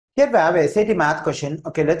Here we have a SAT math question.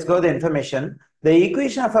 Okay, let's go the information. The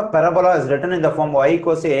equation of a parabola is written in the form y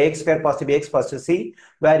equals to ax square plus bx plus c,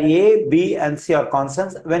 where a, b, and c are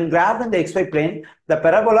constants. When graphed in the xy plane, the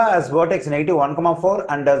parabola has vertex negative 1, 4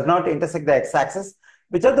 and does not intersect the x-axis.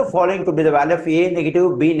 Which of the following could be the value of a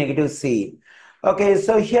negative, b negative, c? Okay,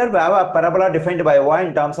 so here we have a parabola defined by y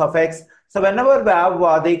in terms of x. So whenever we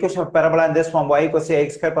have the equation of parabola in this form y equals to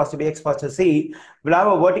x square plus bx plus c, we'll have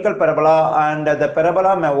a vertical parabola, and the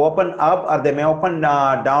parabola may open up or they may open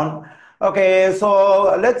down. Okay,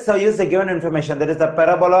 so let's use the given information. That is, the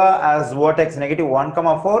parabola has vertex negative 1,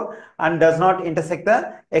 4 and does not intersect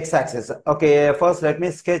the x-axis. Okay, first let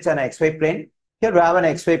me sketch an xy plane. Here we have an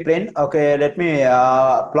xy plane. Okay, let me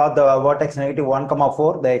plot the vertex negative 1,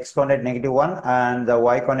 4, the x coordinate negative 1, and the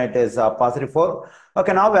y coordinate is positive 4.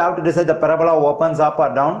 Okay, now we have to decide the parabola opens up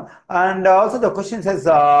or down. And also the question says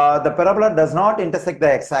the parabola does not intersect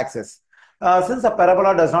the x-axis. Since the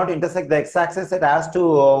parabola does not intersect the x-axis, it has to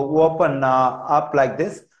open up like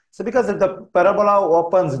this. So because if the parabola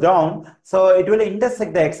opens down, so it will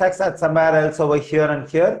intersect the x-axis somewhere else over here and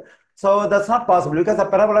here. So that's not possible because the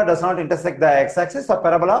parabola does not intersect the x-axis. The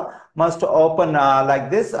parabola must open like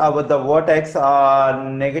this with the vertex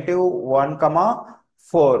negative 1,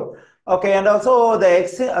 4. Okay, and also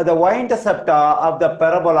the y-intercept of the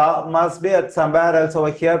parabola must be at somewhere else over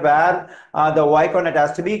here where the y-coordinate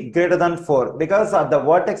has to be greater than 4 because the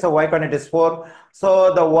vertex of y-coordinate is 4.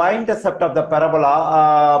 So the y-intercept of the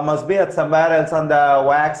parabola must be at somewhere else on the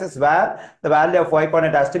y-axis where the value of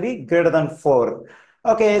y-coordinate has to be greater than 4.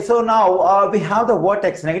 Okay, so now we have the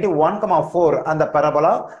vertex negative 1, 4 on the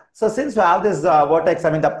parabola. So since we have this vertex, I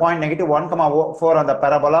mean the point negative 1, 4 on the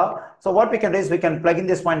parabola. So what we can do is we can plug in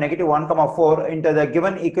this point negative 1, 4 into the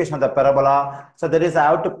given equation of the parabola. So that is, I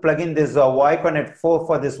have to plug in this y coordinate 4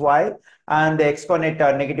 for this y and the x coordinate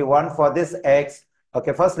negative 1 for this x.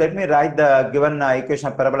 Okay, first let me write the given equation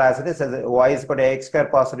of parabola as it is, as y is equal to x square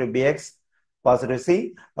positive bx positive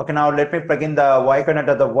c. Okay, now let me plug in the y coordinate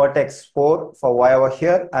of the vertex 4 for y over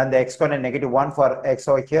here and the x coordinate negative 1 for x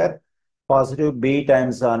over here. Positive b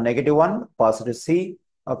times negative 1 positive c.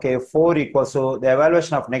 Okay, 4 equals to the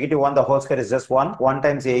evaluation of negative 1, the whole square is just 1. 1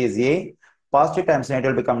 times a is a. Positive times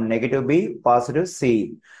negative will become negative b positive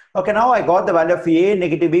c. Okay, now I got the value of a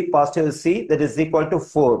negative b positive c, that is equal to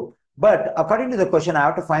 4. But according to the question, I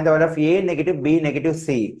have to find the value of a negative b negative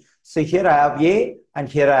c. So here I have a and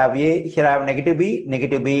here I have a, here I have negative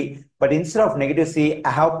b, but instead of negative c,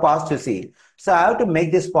 I have positive c. So I have to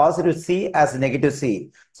make this positive c as negative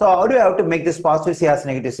c. So how do I have to make this positive c as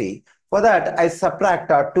negative c? For that, I subtract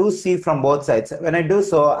 2c from both sides. When I do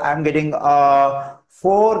so, I'm getting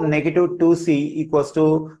 4 negative 2c equals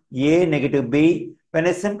to a negative b. When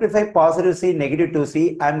I simplify positive c negative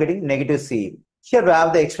 2c, I'm getting negative c. Here we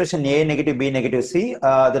have the expression a negative b negative c.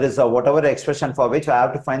 That is whatever expression for which I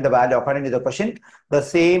have to find the value according to the question. The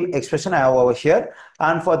same expression I have over here.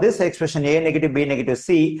 And for this expression a negative b negative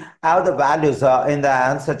c, I have the values in the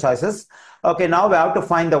answer choices. Okay, now we have to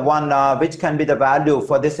find the one which can be the value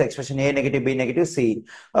for this expression a negative b negative c.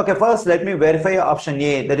 Okay, first let me verify option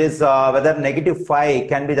A, that is whether negative 5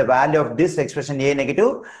 can be the value of this expression a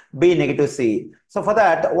negative b negative c. So for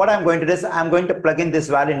that, what I'm going to do is I'm going to plug in this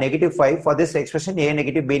value negative 5 for this expression a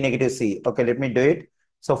negative b negative c. Okay, let me do it.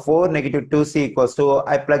 So 4 negative 2c equals to,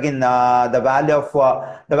 I plug in the value of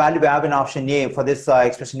the value we have in option A for this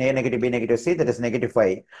expression a negative b negative c, that is negative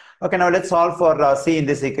 5. Okay, now let's solve for c in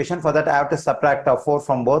this equation. For that, I have to subtract 4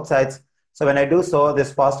 from both sides. So when I do so,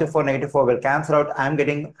 this positive 4, negative 4 will cancel out. I'm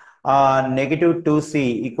getting negative 2c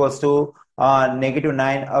equals to negative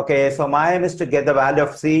 9. Okay, so my aim is to get the value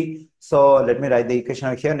of c. So let me write the equation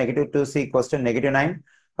over here. Negative 2c equals to negative 9.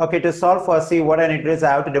 Okay, to solve for c, what I need to do is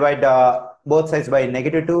I have to divide both sides by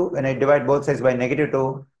negative 2. When I divide both sides by negative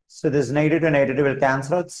 2, so this negative to negative will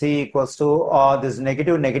cancel out. C equals to this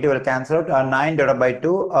negative will cancel out. 9 divided by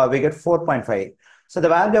 2, we get 4.5. So the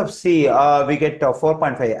value of c, we get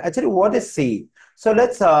 4.5. Actually, what is c? So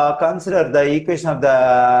let's consider the equation of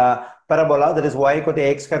the parabola, that is y equal to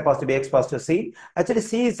x square positive bx positive c. Actually,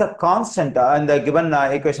 c is a constant in the given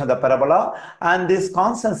equation of the parabola, and this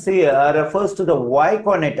constant c refers to the y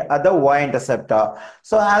coordinate at the y-intercept.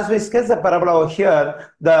 So as we sketch the parabola over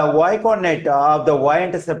here, the y coordinate of the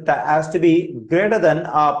y-intercept has to be greater than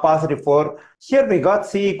positive 4. Here we got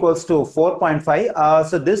c equals to 4.5.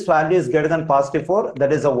 So this value is greater than positive 4.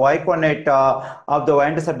 That is the y coordinate of the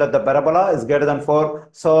y-intercept of the parabola is greater than 4.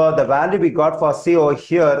 So the value we got for c over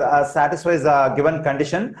here satisfies a given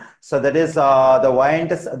condition. So that is the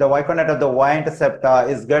y coordinate of the y-intercept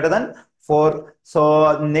is greater than 4.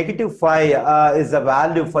 So negative 5 is the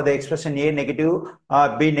value for the expression A negative,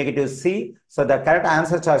 B negative, C. So the correct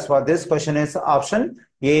answer choice for this question is option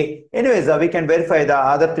A. Anyways, we can verify the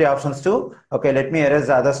other three options too. Okay, let me erase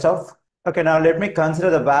the other stuff. Okay, now let me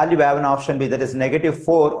consider the value we have in option B, that is negative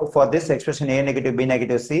 4 for this expression A negative, B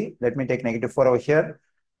negative, C. Let me take negative 4 over here.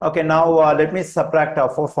 Okay, now let me subtract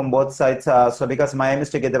 4 from both sides. So because my aim is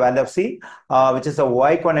to get the value of C, which is the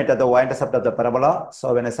y coordinate of the y-intercept of the parabola.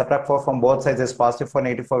 So when I subtract 4 from both sides, is positive 4,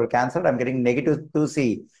 negative 4 will cancel. I'm getting negative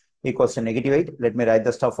 2C equals to negative 8. Let me write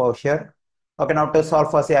the stuff over here. Okay, now to solve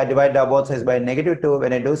for C, I divide both sides by negative 2.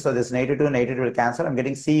 When I do so, this negative 2, negative 2 will cancel. I'm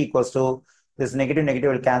getting C equals to, this negative,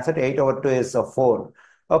 negative will cancel. 8 over 2 is 4.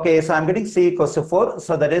 Okay, so I'm getting C equals to 4.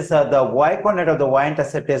 So that is the y coordinate of the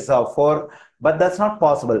y-intercept is 4. But that's not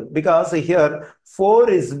possible because here 4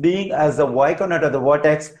 is being as the y coordinate of the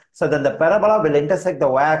vertex. So then the parabola will intersect the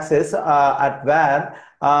y-axis at where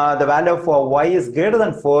the value of y is greater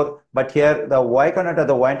than 4. But here the y coordinate of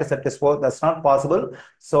the y-intercept is 4. That's not possible.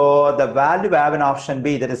 So the value we have in option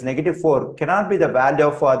B, that is negative 4, cannot be the value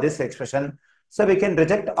of this expression. So we can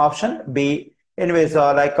reject option B. Anyways,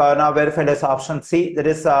 now verified as option C, that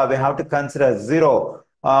is we have to consider 0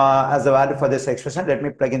 as a value for this expression. Let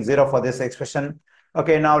me plug in 0 for this expression.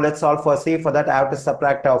 Okay, now let's solve for C. For that, I have to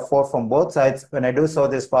subtract 4 from both sides. When I do so,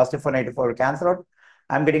 this positive 4, negative 4 will cancel out.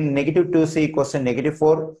 I'm getting negative 2C equals to negative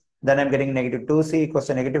 4. Then I'm getting negative 2C equals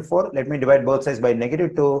to negative 4. Let me divide both sides by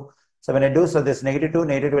negative 2. So when I do so, this negative 2,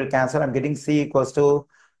 negative will cancel. I'm getting C equals to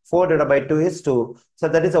 4 divided by 2 is 2. So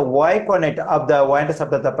that is a y coordinate of the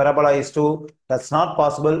y-intercept of the parabola is 2. That's not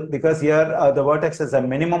possible because here the vertex is a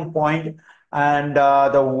minimum point and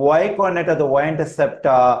the y coordinate of the y-intercept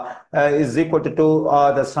is equal to 2.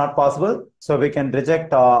 That's not possible. So we can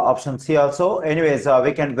reject option C also. Anyways,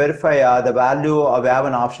 we can verify the value we have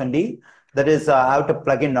in option D. That is, I have to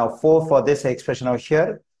plug in 4 for this expression over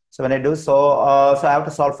here. So when I do so, so I have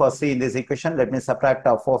to solve for C in this equation. Let me subtract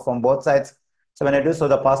 4 from both sides. So when I do so,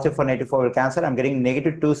 the positive 4, negative 4 will cancel. I'm getting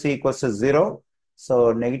negative 2C equals to 0.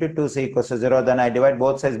 So negative 2C equals to 0. Then I divide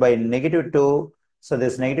both sides by negative 2. So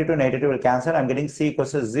this negative 2, negative will cancel. I'm getting C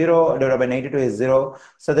equals to 0 divided by negative 2 is 0.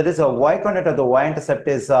 So that is a y coordinate of the y-intercept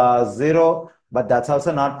is 0. But that's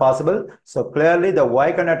also not possible. So clearly the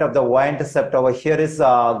y coordinate of the y-intercept over here is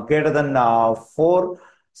greater than 4.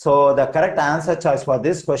 So the correct answer choice for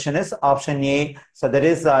this question is option A. So that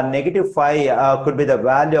is negative 5 could be the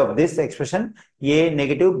value of this expression A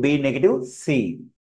negative, B negative, C.